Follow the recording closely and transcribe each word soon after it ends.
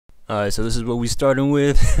Alright, so this is what we starting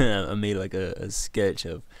with. I made like a sketch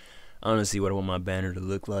of honestly what I want my banner to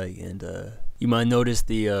look like, and you might notice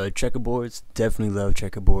the checkerboards. Definitely love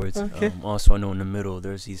checkerboards. Okay. Also, I know in the middle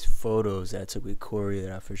there's these photos that I took with Corey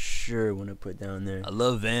that I for sure want to put down there. I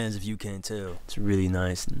love Vans, if you can't tell. It's really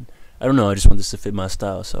nice, and I don't know, I just want this to fit my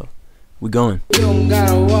style, so we going. You don't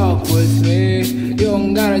gotta walk with me, you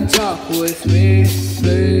don't gotta talk with me,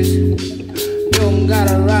 please. You don't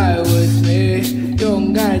gotta ride with me, you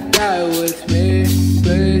don't gotta die with me,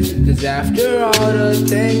 please. Cause after all the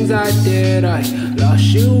things I did, I lost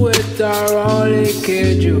you with our only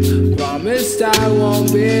kid. You promised I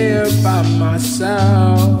won't be here by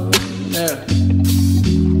myself, yeah.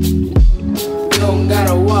 You don't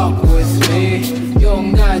gotta walk with me, you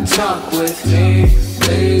don't gotta talk with me,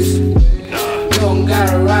 please. You don't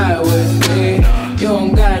gotta ride with me, you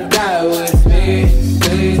don't gotta die with me,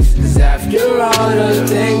 please. Cause after all the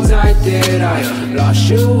things I did, I lost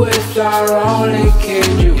you with our only kid.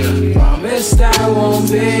 You promised I won't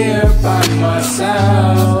be here by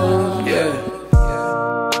myself.